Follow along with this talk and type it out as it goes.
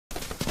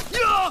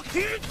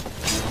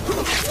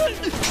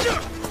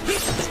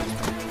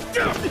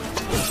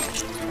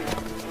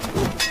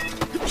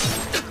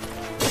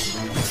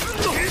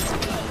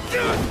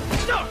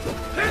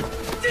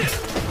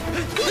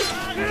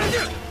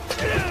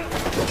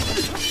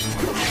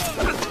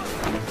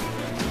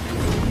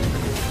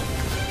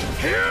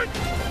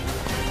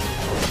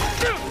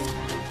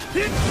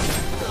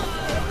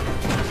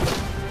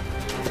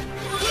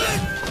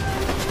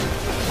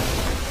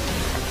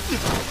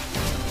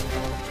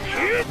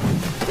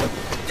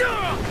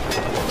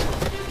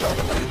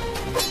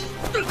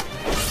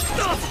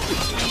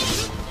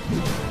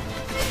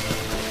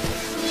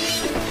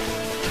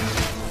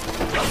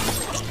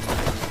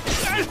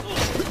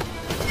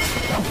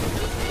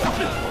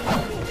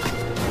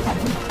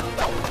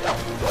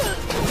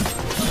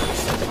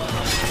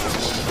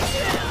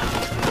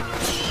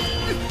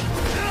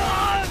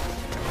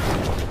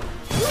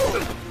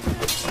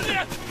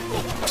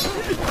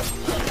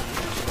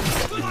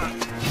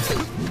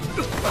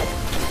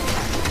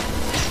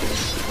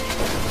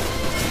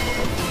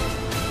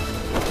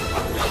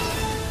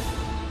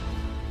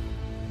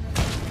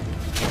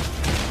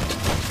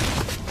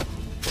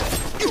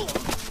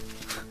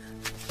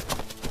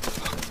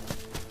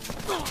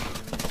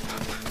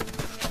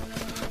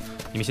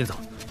你们先走，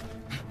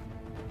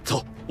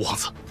走，五皇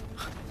子。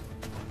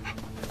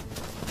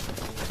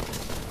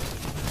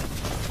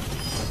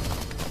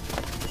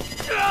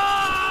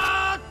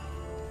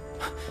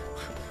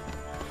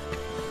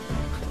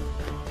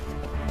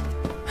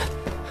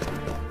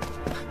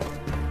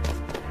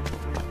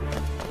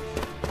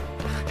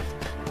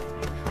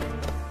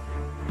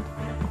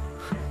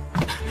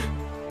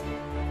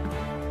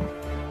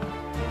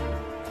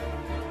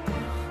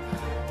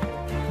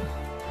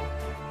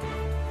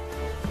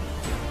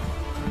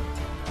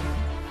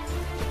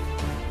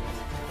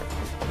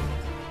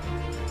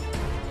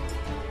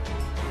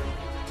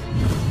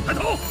抬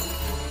头！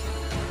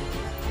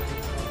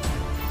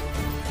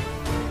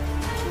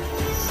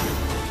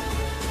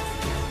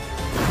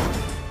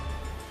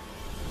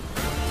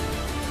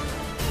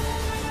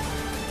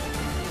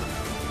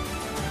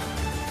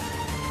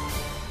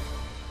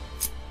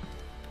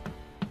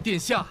殿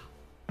下，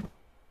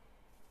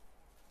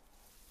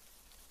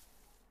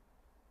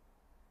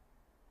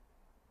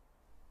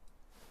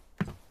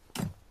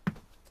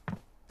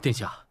殿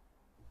下，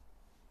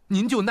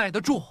您就耐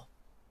得住？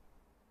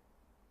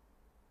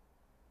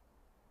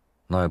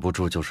 耐不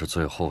住就是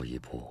最后一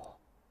步。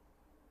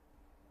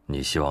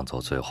你希望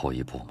走最后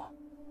一步吗？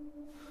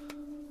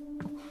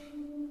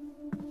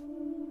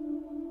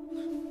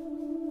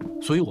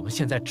所以我们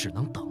现在只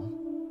能等。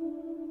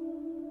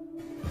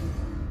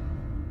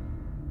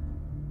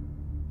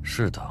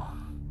是的，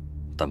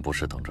但不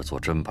是等着做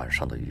砧板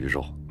上的鱼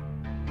肉，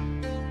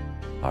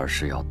而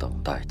是要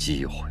等待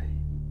机会。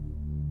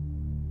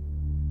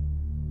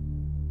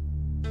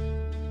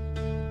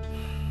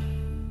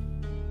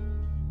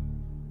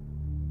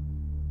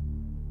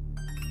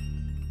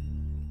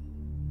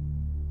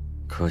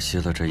 可惜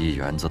了这一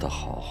园子的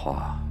好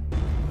花。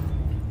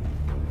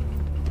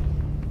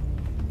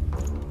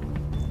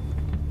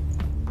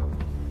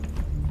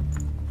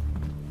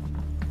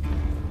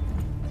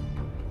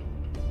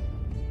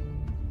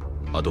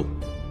阿杜，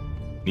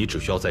你只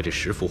需要在这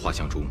10幅画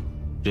像中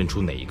认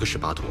出哪一个是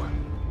巴图尔。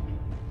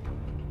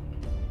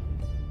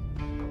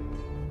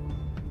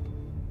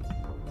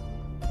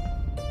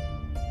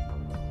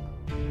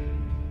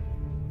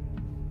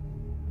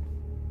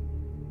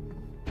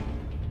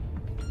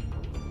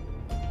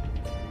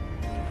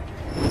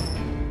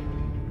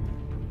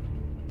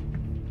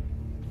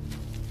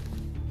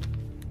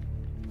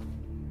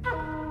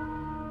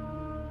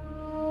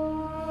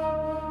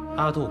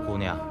阿杜姑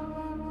娘，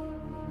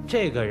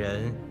这个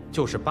人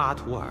就是巴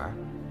图尔。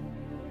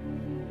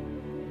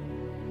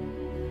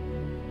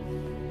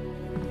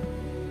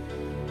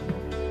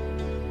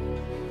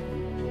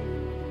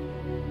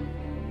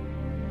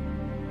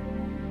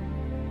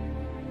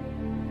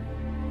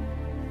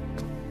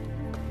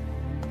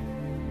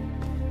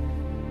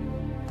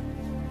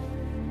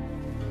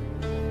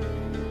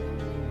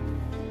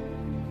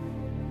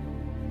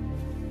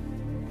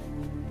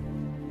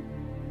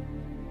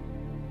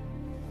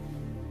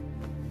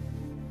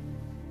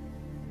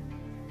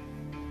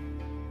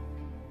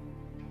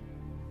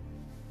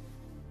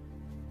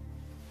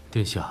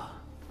殿下，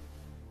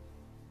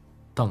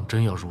当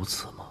真要如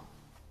此吗？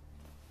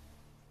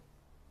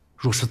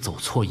若是走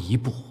错一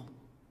步，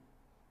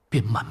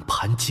便满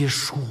盘皆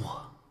输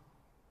啊！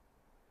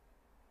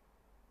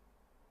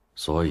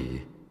所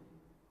以，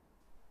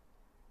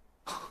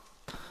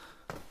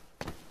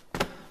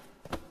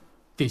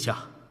殿下，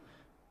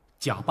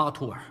假巴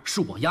图尔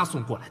是我押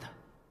送过来的，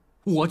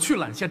我去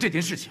揽下这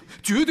件事情，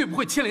绝对不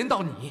会牵连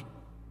到你。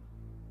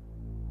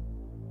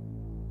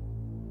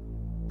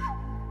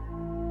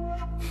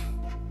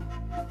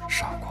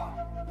 傻瓜，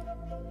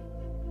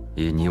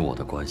以你我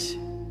的关系，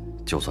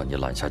就算你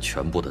揽下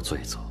全部的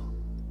罪责，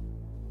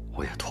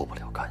我也脱不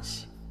了干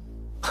系。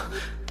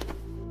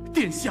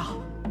殿下，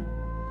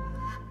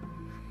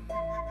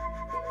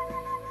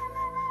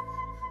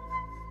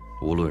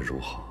无论如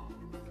何，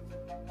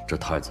这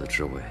太子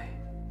之位，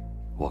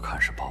我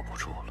看是保不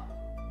住了。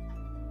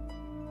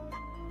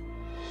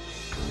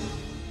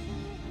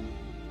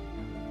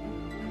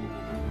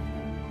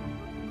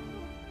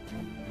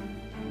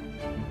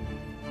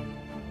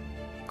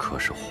可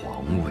是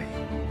皇位，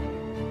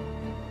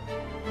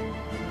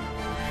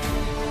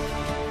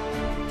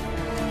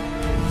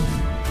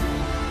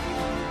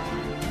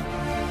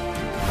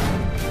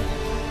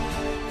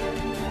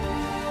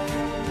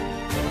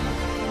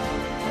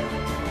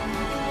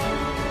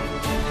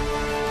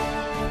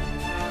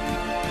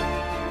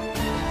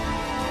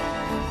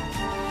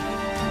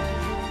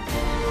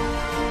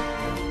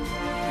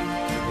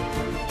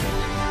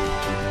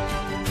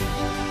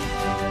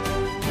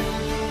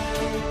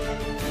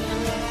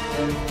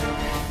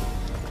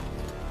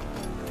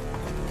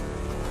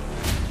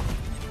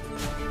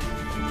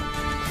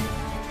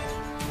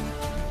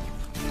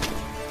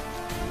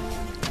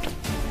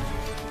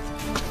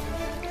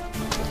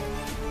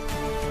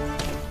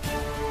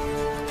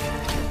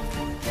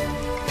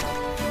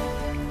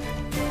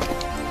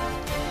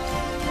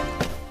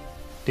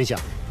殿下，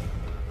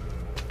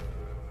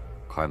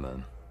开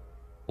门，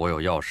我有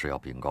要事要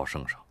禀告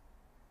圣上。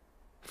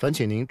烦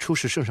请您出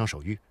示圣上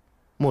手谕，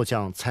末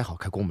将才好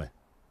开宫门。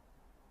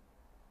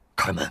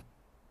开门。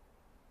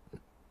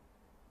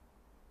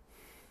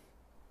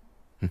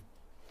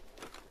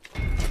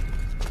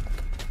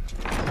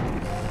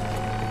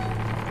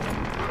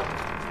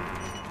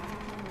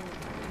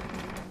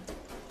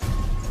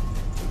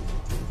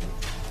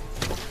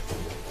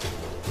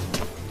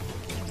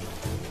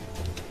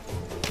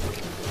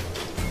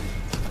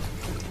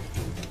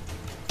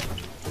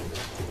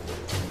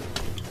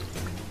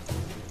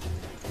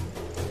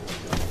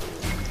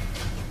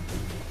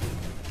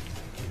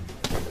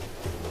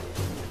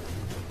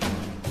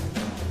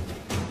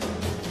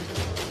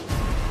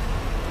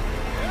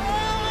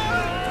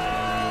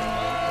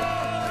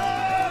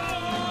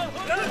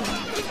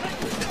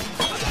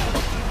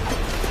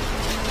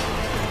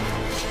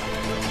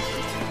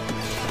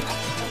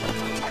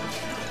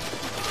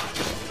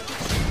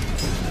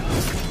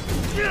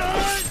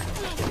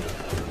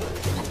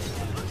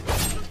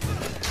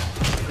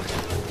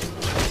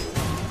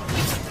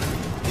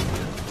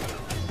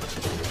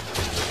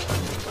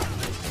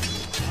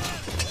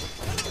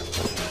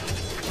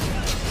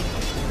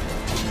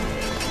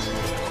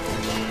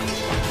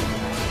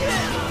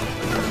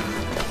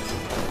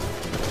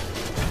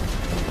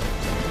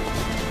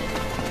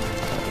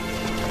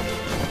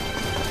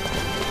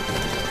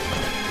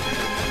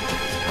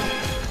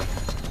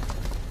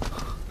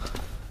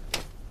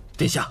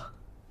殿下，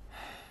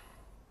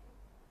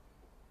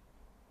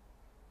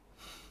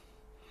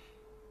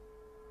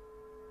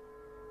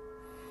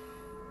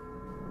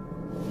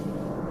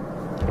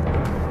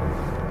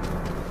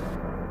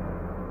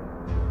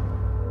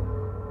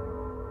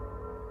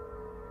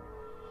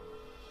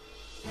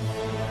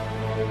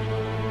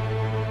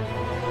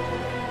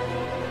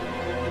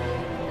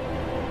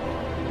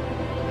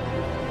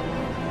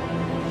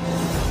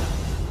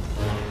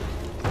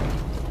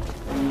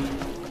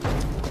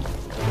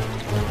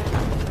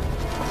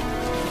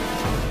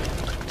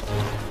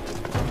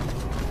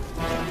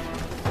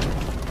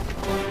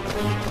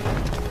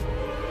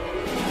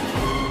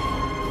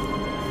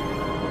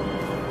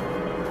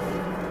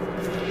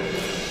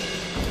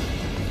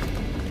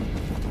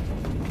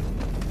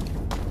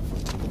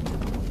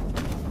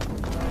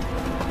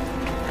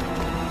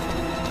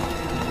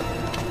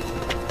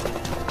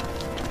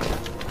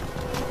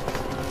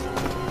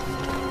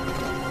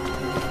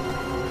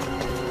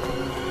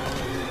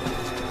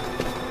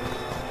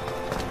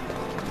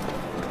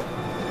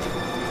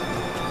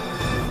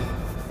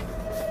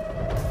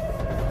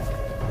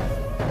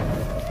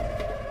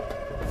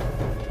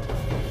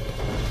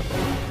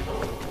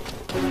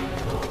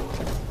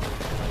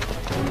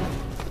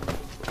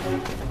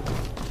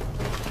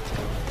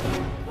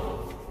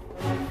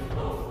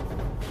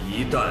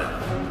一旦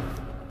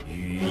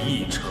羽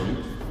翼成，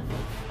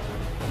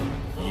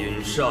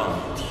引上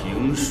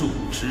庭树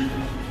枝，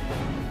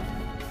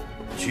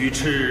举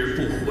翅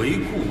不回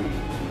顾，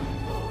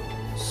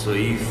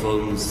随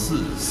风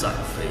四散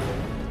飞。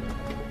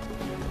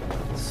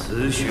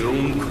雌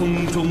雄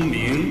空中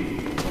鸣，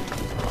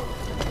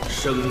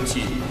声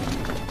尽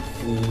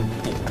夫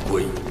不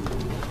归。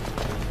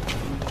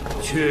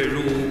却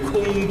入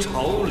空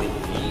巢里，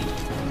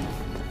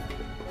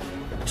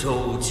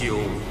周究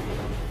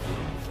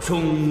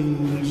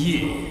终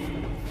夜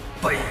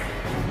悲。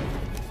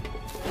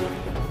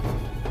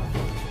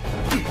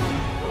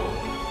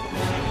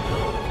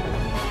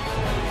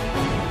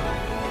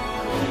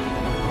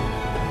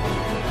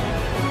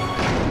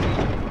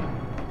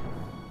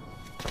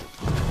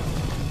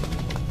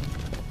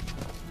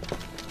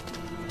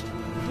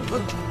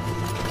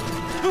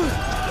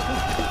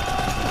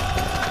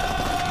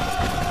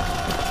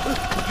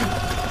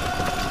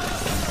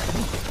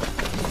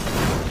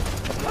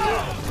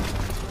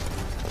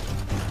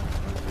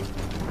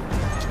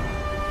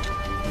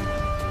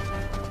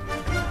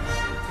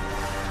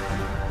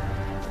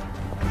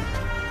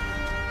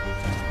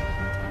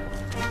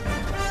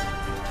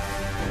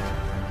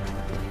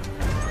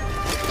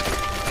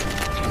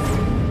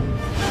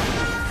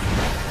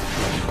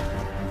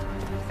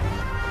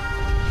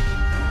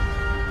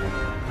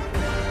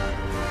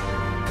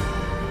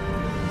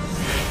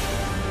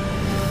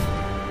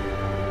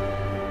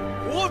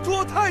活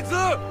捉太子，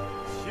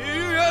其余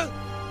人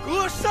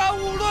格杀勿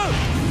论。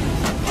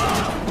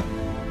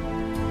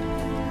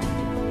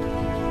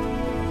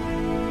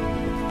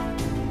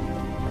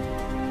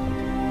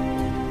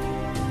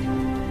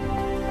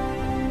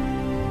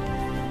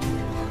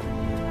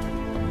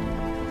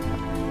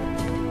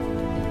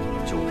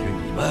就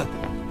凭你们，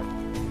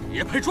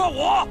也配抓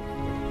我？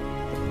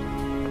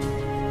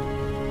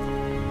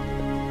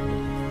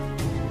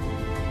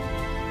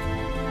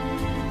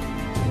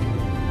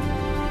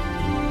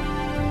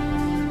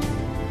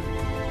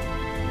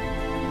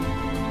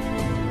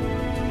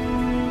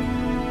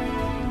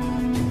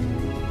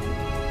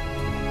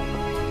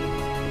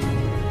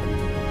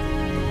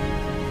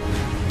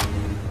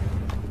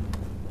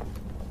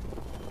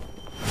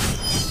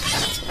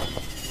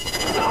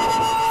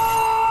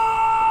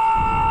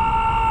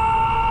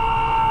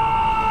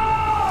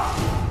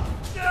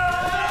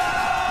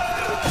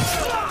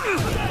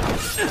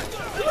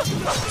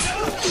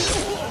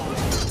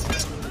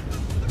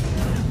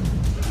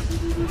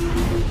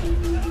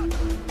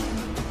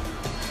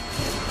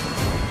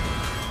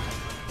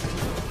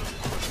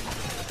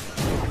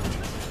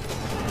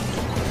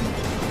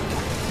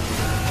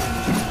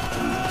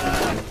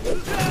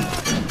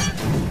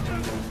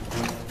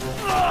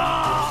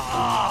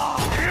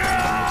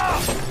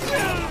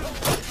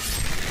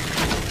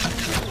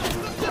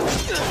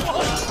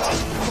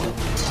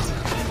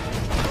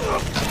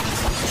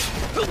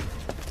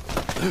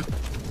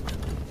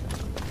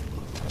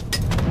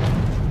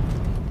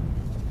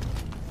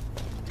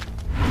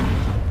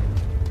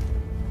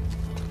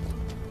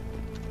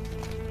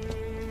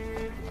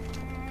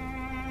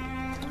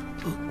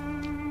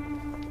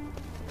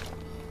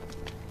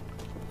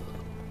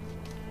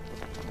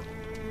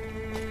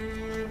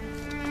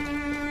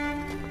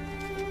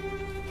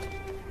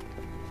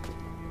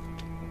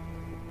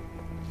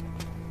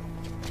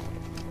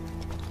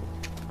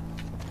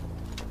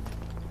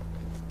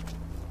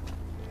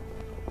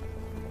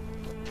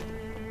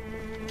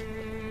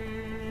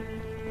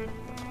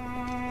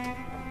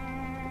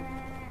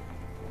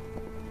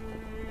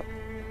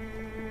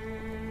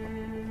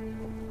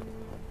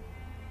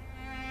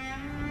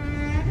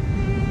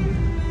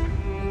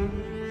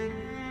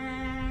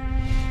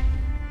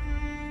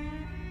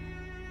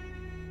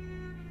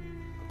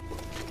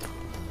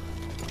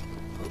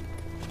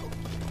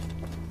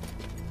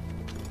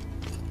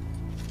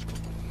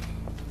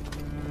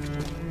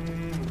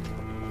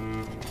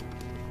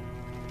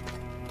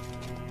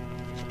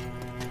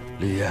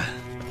 李岩，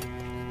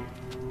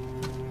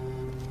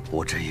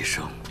我这一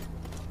生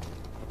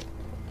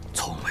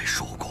从没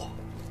输过。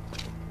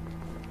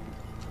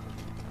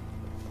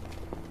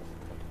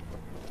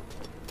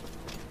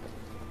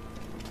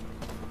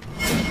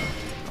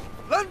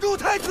拦住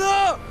太子！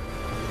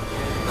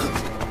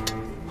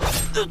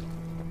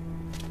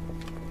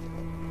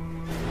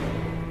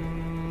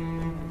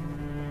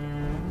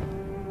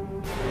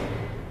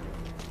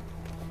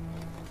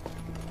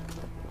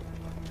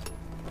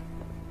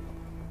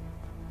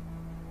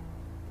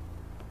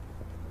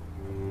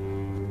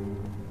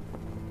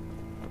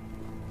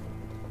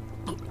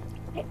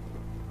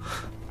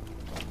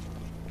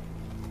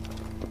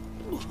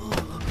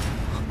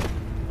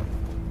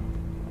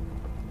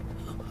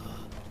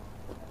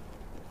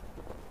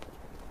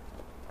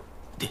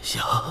殿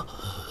下，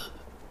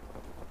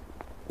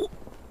我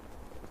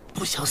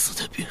不想死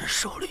在别人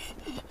手里。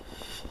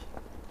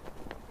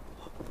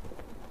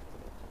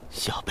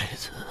下辈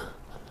子，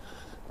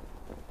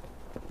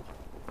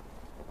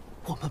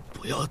我们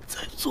不要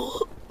再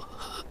做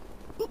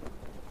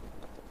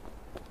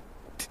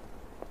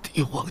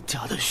帝王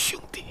家的兄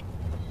弟。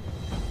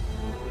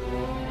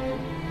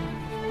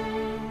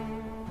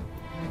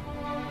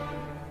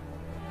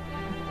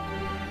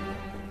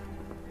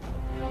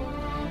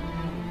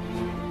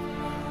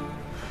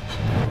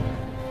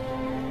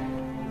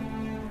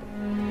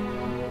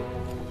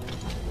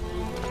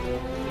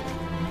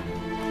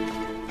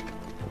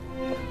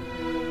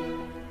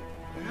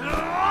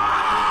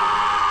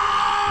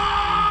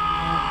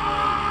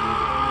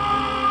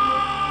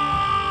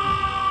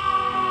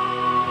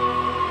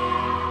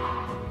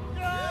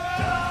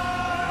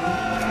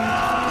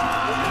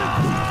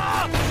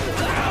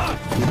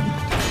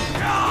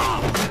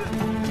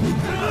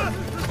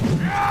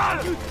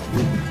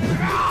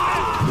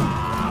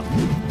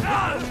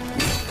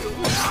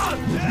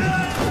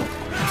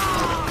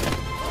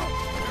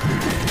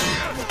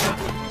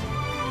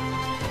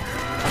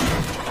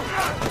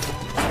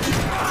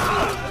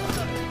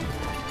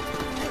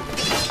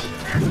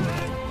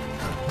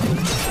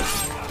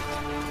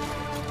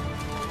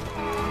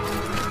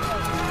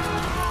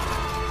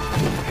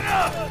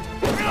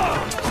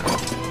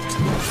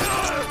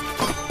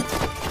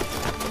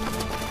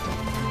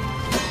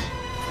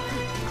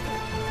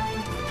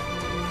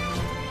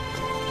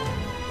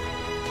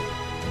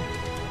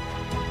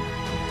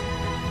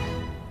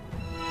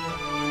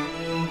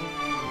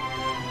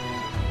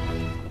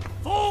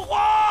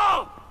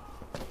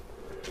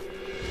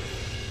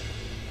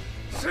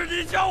 是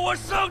你叫我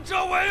胜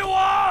者为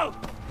王，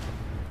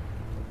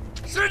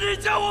是你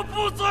叫我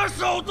不择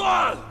手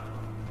段，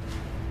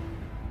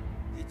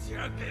既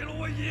然给了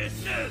我野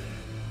心，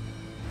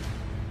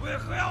为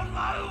何要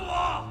拦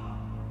我？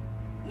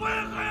为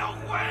何要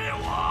毁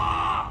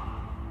我？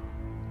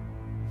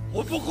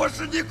我不过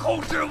是你控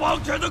制王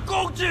权的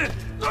工具，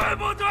对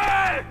不对？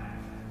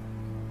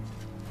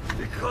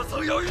你可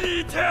曾有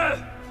一天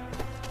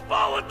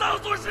把我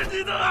当作是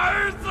你的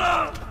儿子？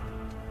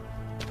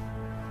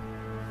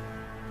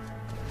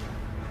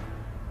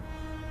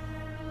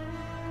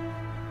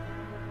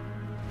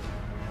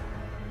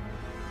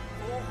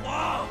父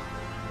皇，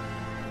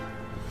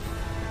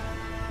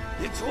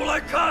你出来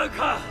看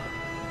看，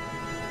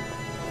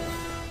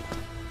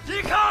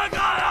你看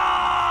看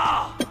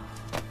啊！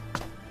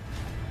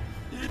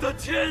你的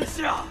天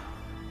下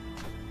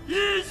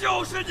依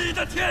旧是你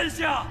的天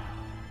下。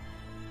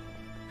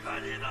 可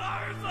你的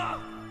儿子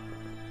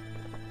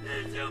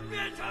已经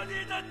变成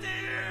你的敌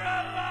人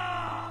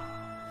了。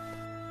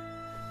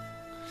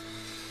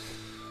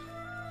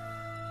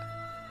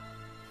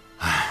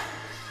唉，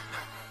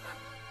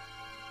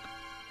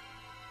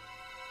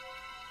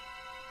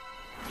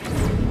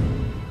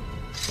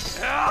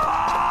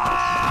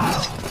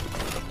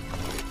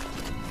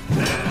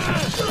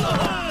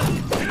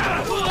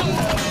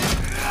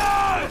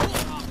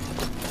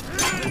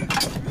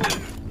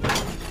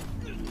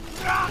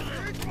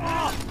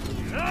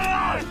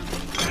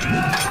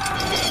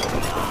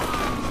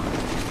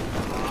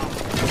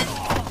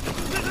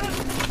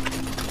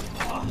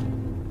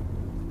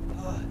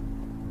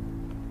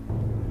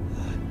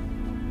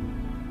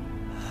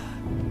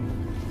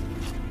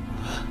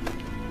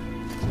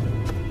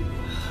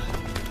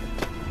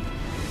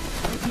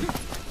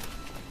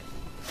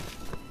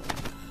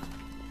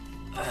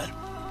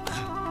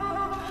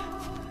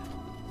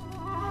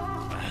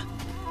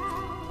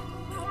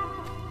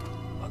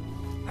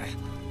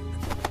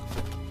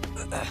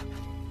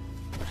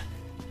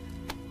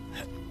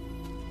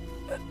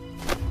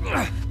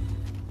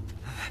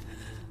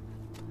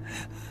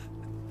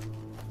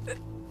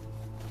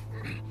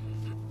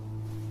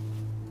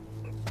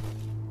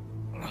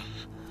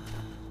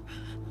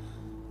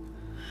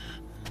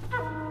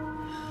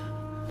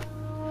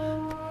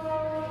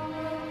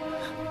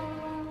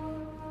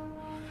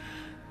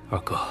二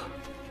哥，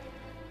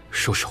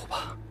收手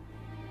吧，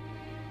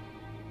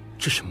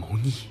这是谋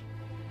逆。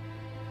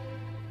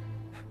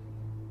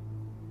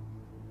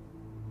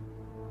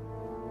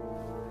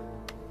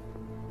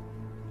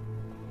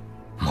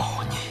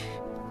谋逆，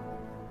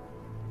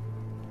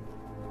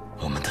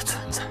我们的存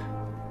在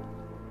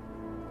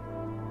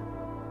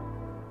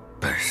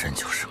本身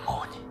就是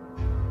谋逆。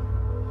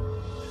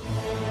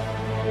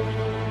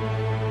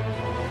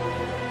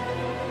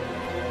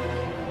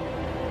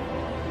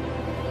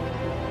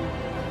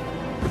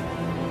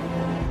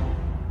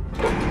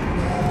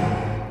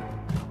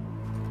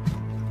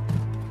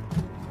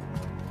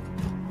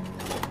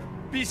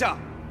 陛下，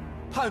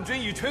叛军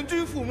已全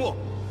军覆没，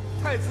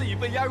太子已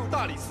被押入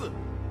大理寺，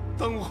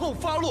等候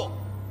发落。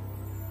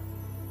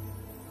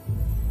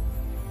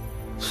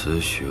雌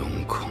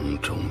雄空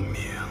中鸣，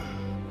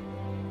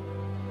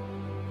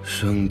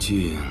生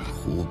尽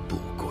胡不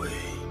归。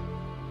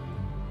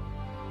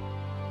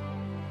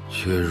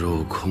却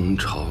入空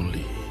巢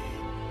里，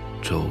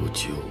骤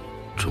酒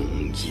终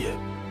夜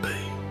悲。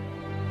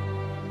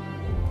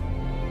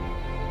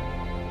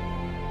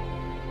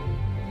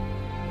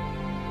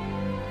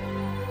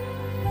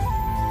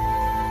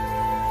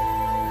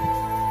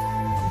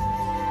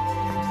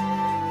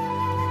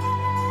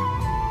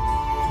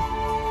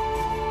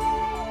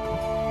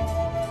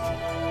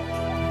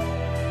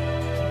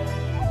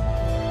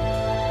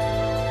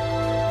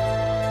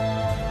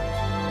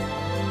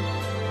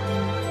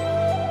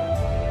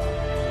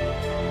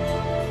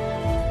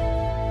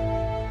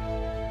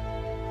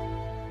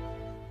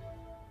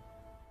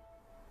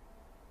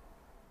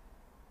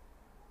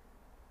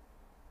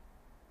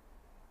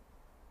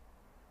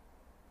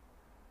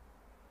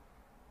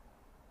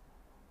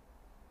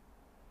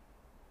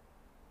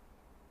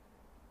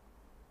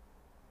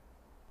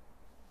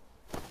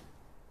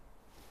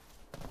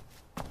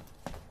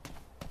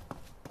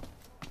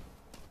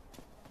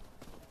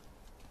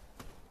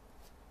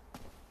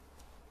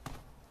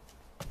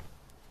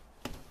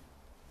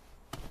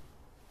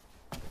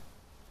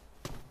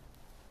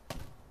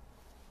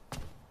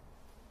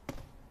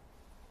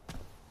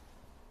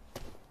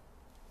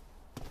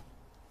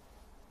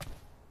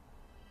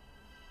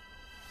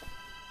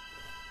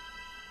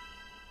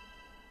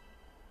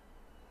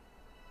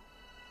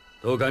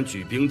 都敢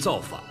举兵造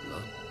反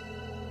了，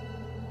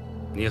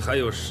你还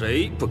有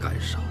谁不敢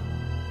杀？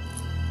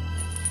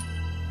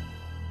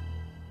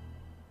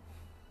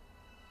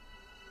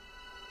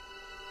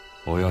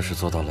我要是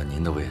坐到了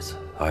您的位子，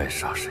爱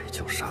杀谁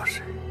就杀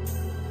谁。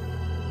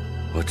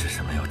我只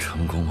是没有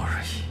成功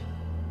而已。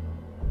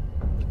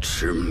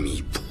执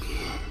迷不悟。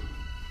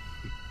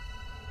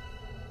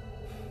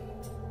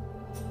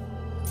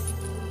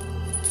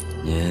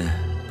您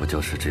不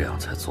就是这样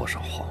才坐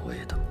上皇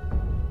位的？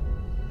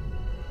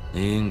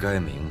 你应该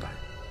明白，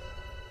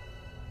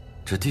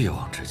这帝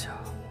王之家，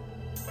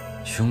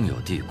兄有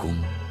弟恭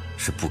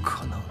是不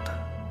可能的。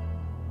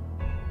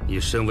你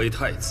身为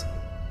太子，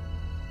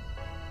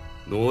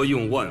挪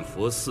用万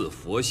佛寺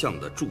佛像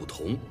的贮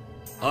童，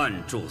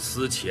暗铸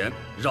私钱，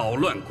扰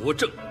乱国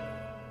政。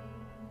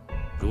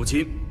如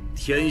今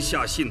天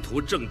下信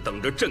徒正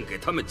等着朕给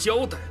他们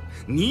交代，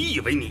你以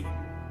为你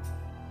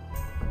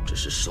只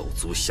是手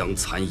足相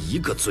残一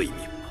个罪名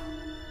吗？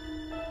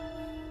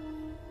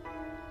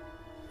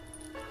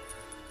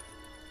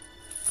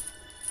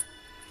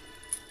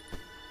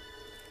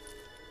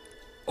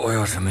我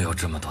要是没有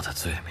这么多的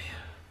罪名，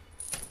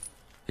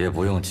也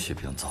不用起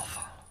兵造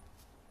反了。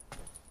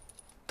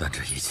但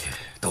这一切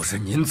都是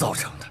您造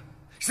成的，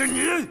是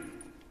您！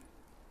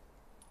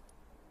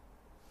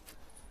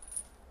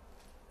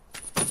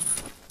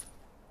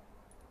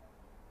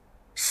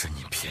是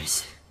您偏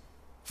心，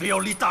非要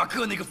立大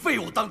哥那个废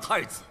物当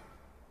太子，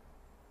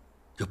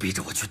又逼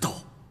着我去斗，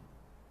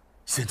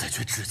现在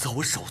却指责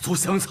我手足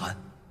相残。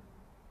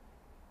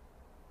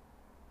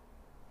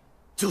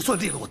就算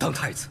立了我当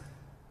太子，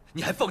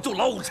你还放纵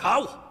老五查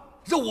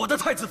我，让我的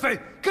太子妃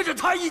跟着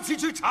他一起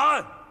去查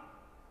案，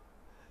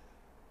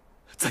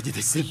在你的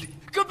心里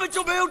根本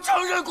就没有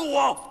承认过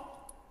我。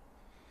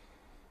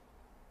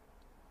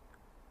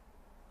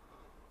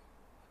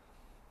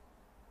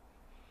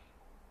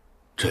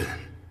朕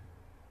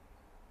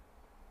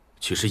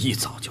其实一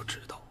早就知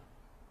道，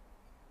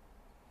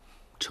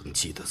程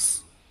基的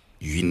死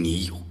与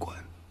你有关，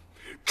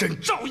朕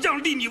照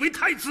样立你为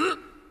太子。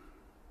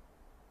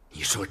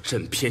你说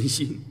朕偏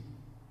心？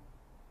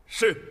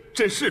是，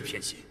朕是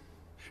偏心，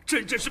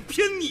朕这是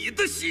偏你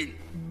的心。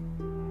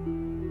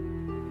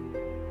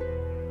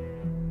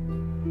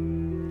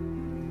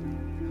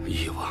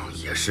义王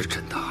也是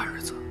朕的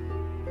儿子，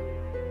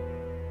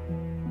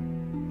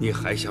你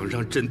还想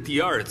让朕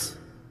第二次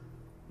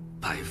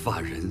白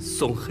发人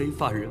送黑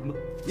发人吗？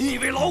你以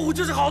为老五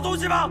就是好东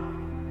西吗？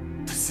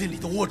他心里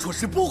的龌龊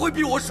事不会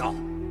比我少。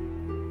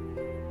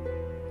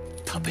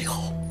他背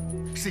后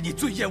是你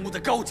最厌恶的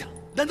高家，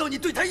难道你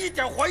对他一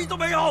点怀疑都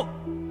没有？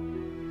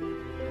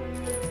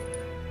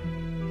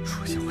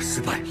如今我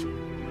失败了，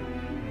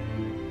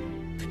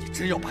但你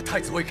真要把太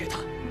子位给他，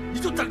你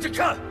就等着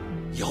看，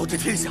以后的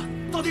天下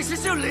到底是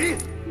姓李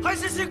还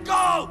是姓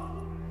高？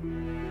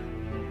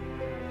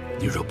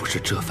你若不是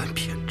这份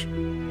偏执，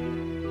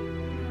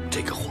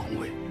这个皇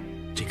位，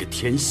这个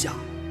天下，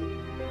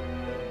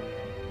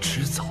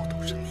迟早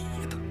都是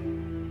你的。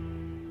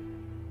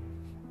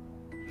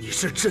你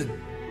是朕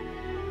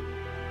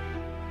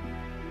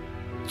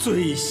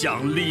最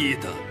想立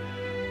的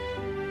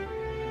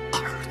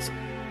儿子。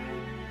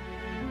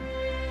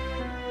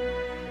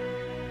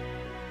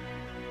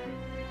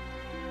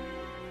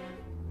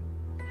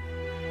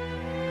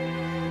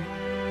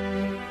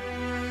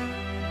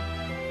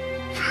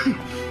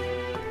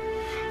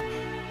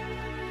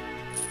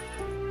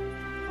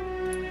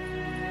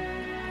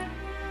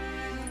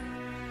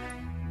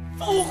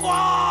父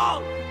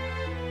皇！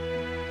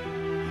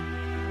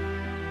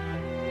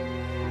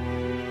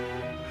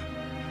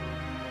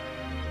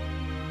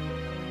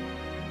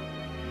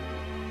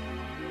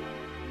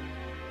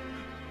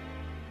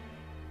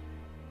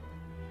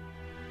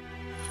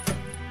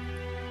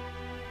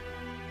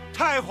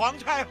太皇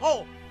太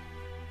后，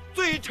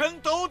罪臣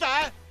斗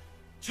胆，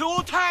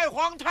求太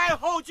皇太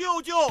后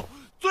救救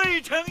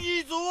罪臣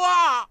一族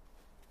啊！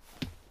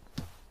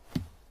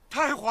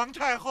太皇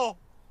太后，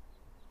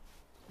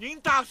您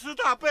大慈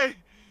大悲，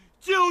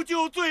救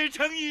救罪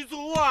臣一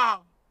族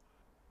啊！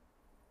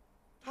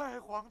太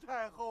皇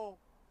太后，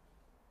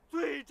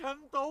罪臣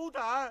斗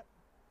胆，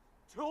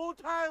求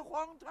太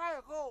皇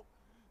太后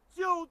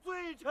救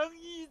罪臣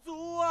一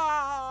族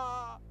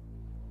啊！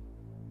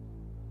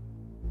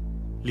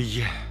李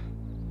烨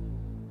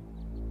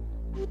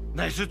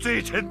乃是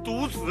罪臣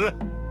独子，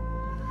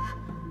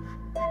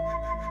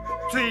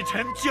罪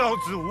臣教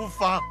子无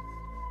方，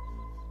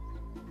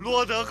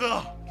落得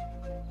个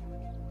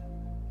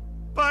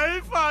白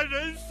发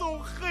人送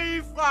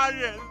黑发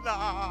人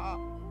呐，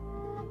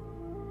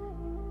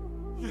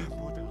怨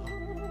不得，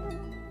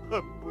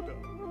恨不得。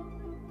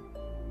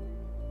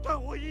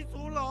但我一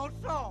族老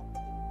少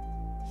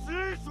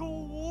实属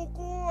无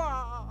辜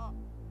啊，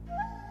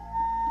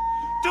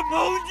这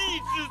谋逆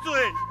之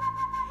罪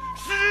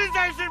实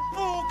在是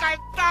不敢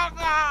当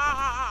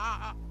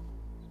啊！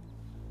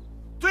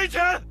罪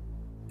臣，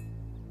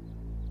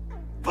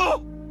不，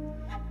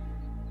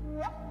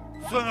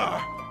孙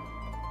儿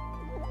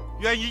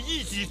愿以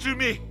一己之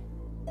命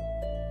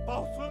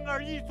保孙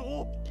儿一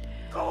族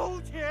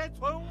苟且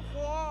存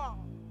活，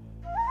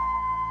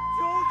求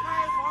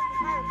太皇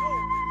太后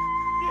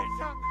念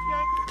上天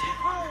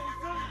好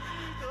生积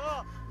德，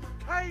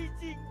开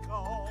金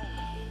口，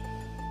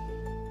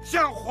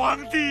向皇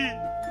帝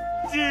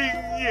进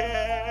言。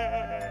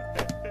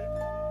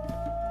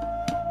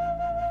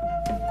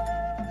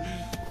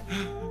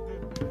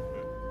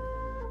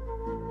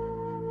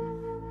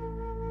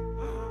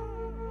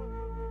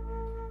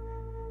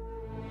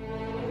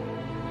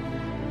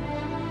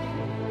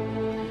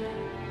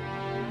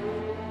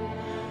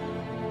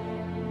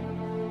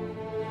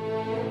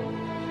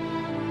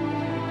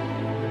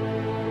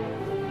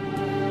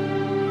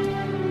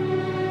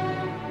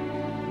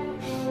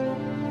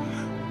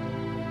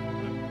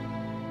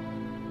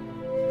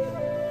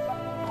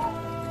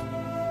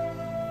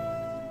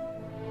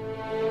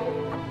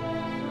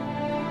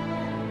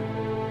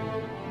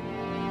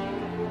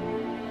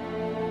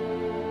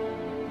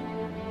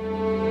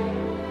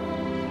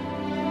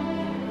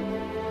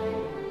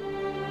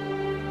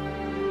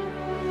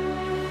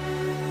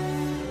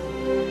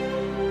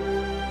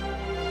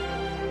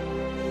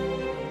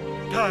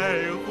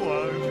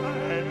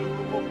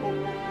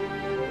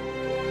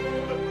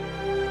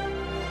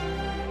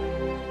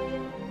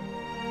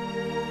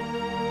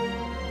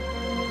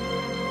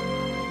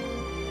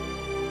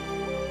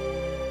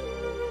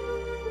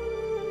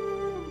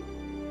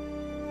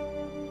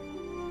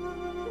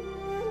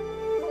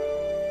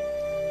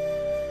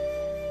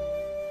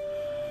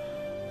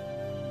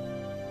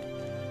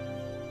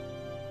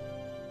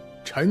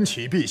臣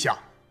启陛下，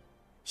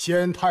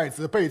先太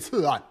子被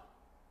刺案、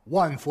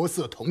万佛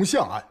寺铜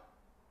像案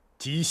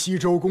及西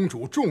周公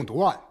主中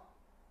毒案，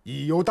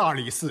已由大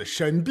理寺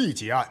审毕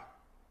结案，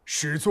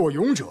始作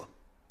俑者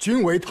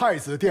均为太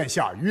子殿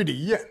下与李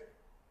彦。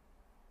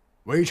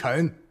微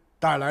臣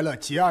带来了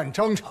结案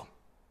章程，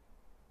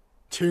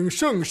请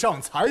圣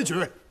上裁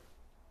决。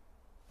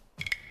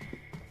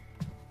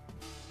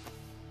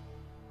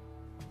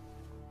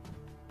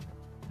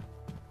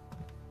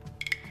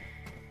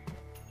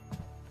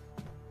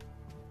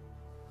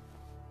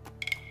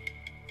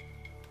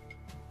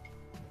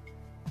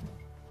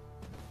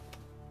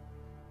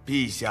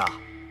陛下，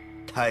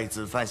太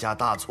子犯下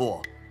大错，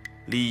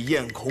李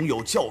彦恐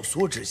有教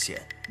唆之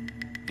嫌。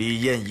李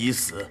彦已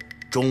死，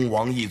中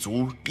王一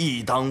族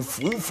亦当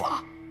伏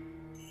法。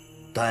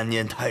但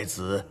念太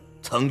子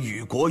曾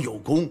与国有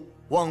功，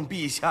望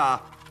陛下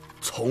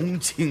从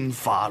轻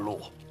发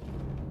落。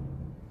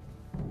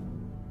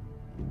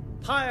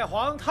太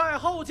皇太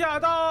后驾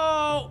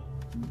到！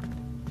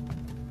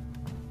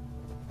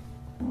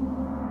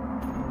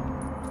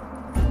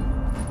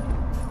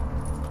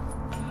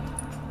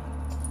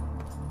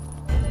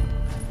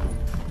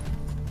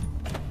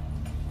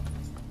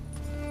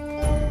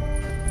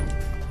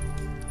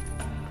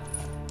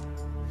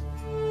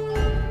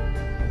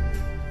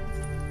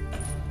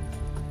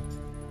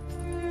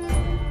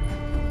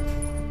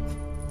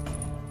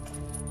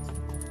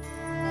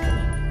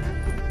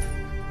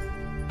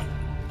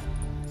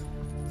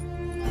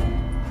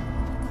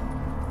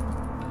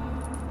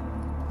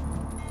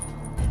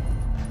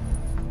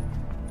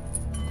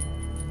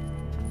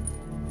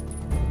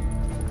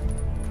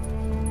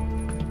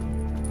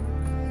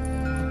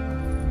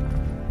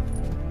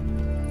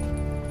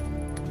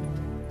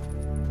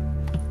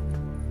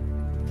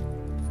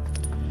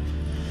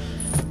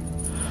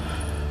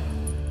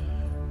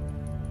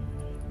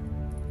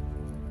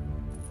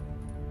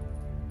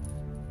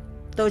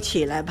都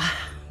起来吧，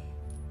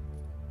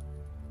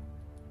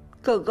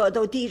个个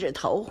都低着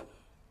头，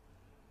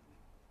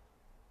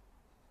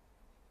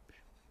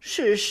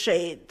是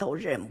谁都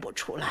认不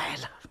出来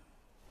了。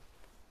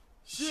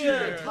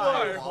谢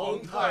太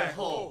皇太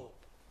后。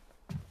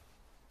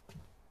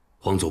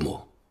皇祖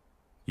母，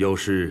有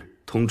事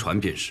通传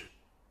便是，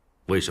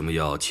为什么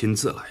要亲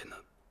自来呢？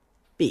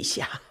陛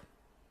下，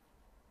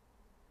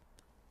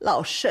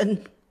老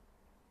身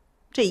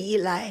这一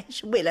来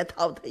是为了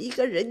讨他一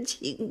个人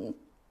情。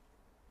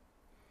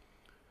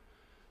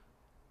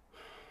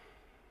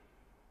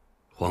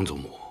皇祖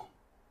母，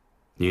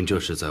您这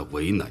是在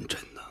为难朕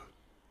呢。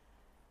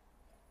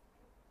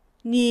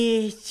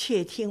你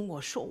且听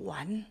我说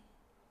完，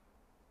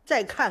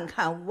再看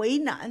看为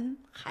难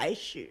还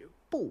是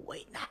不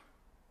为难。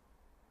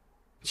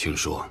请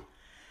说。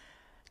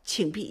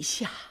请陛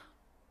下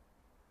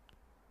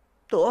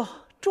夺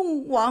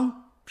中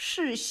王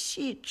世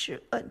袭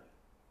之恩，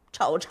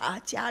抄查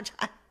家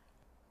产。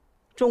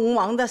中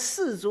王的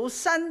4族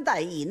3代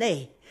以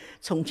内，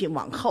从今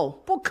往后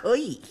不可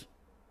以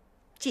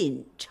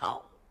进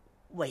朝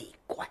为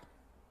官。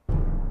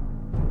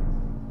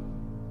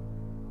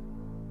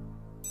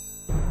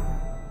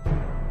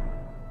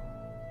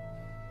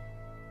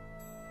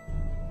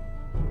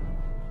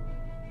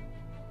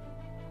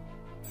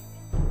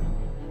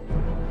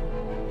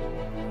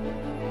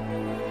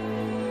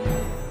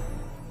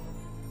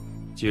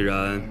既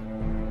然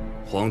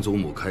皇祖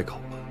母开口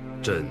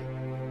了，朕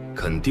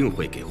肯定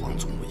会给皇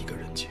祖母一个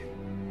人情。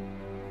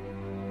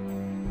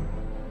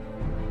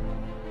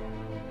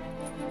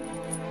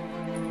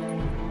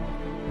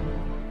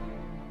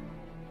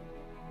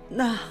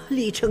那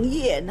李成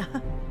业呢？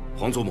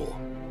皇祖母，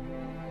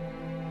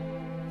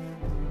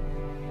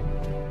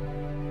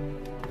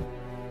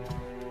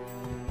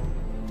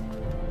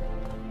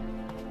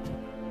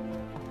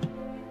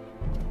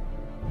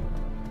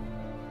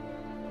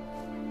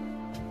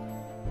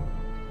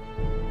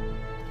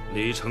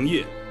李成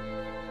业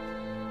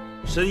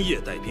深夜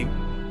带兵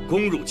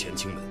攻入乾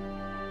清门，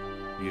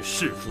与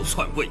弑父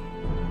篡位，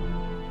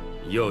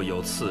又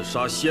有刺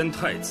杀先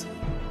太子、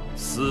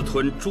私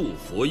吞诸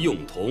佛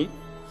用铜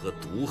和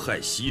毒害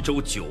西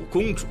周9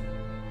公主，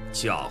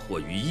嫁祸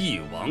于一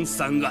王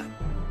3案。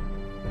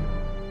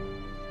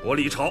我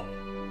李朝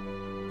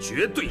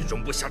绝对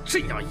容不下这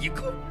样一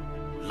个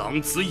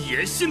狼子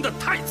野心的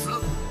太子。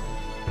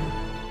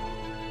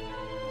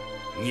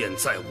念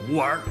在吾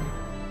儿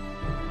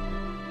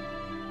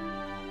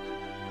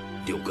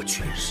6个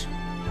权势，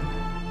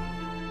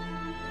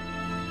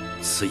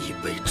此已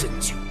被朕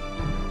就，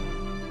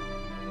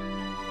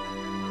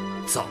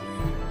葬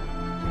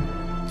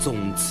于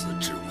宗祠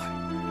之外。